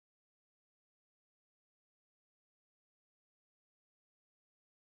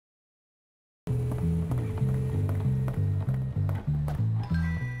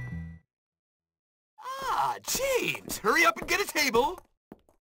James, hurry up and get a table.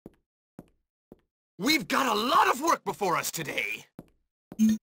 We've got a lot of work before us today.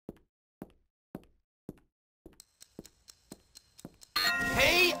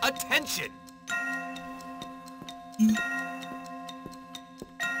 Pay attention.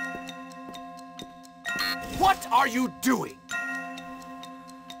 What are you doing?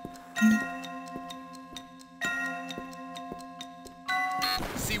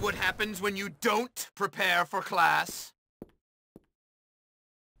 See what happens when you don't prepare for class?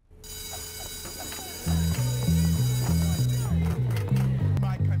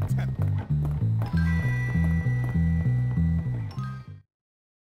 My contempt.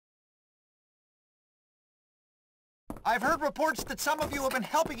 I've heard reports that some of you have been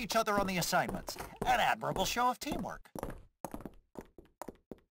helping each other on the assignments. An admirable show of teamwork.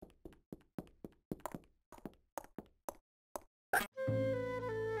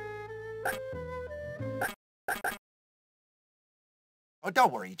 Oh,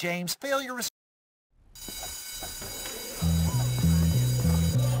 don't worry, James. Failure is...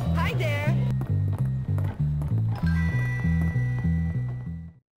 Hi there.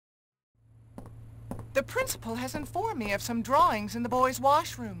 The principal has informed me of some drawings in the boys'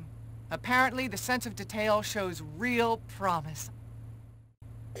 washroom. Apparently, the sense of detail shows real promise.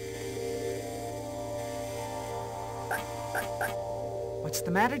 What's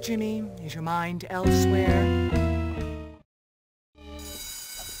the matter, Jimmy? Is your mind elsewhere?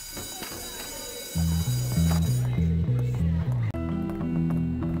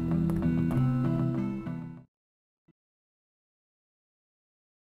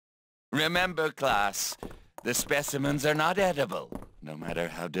 Remember, class, the specimens are not edible, no matter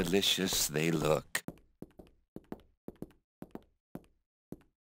how delicious they look.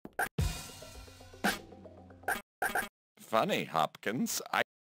 Funny, Hopkins. Ever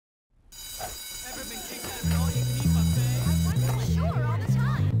been kicked out of an all-you-can-eat buffet? I wasn't sure all the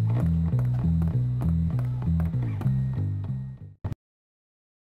time.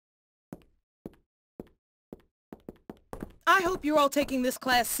 I hope you're all taking this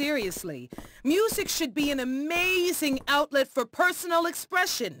class seriously. Music should be an amazing outlet for personal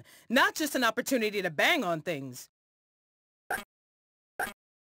expression, not just an opportunity to bang on things.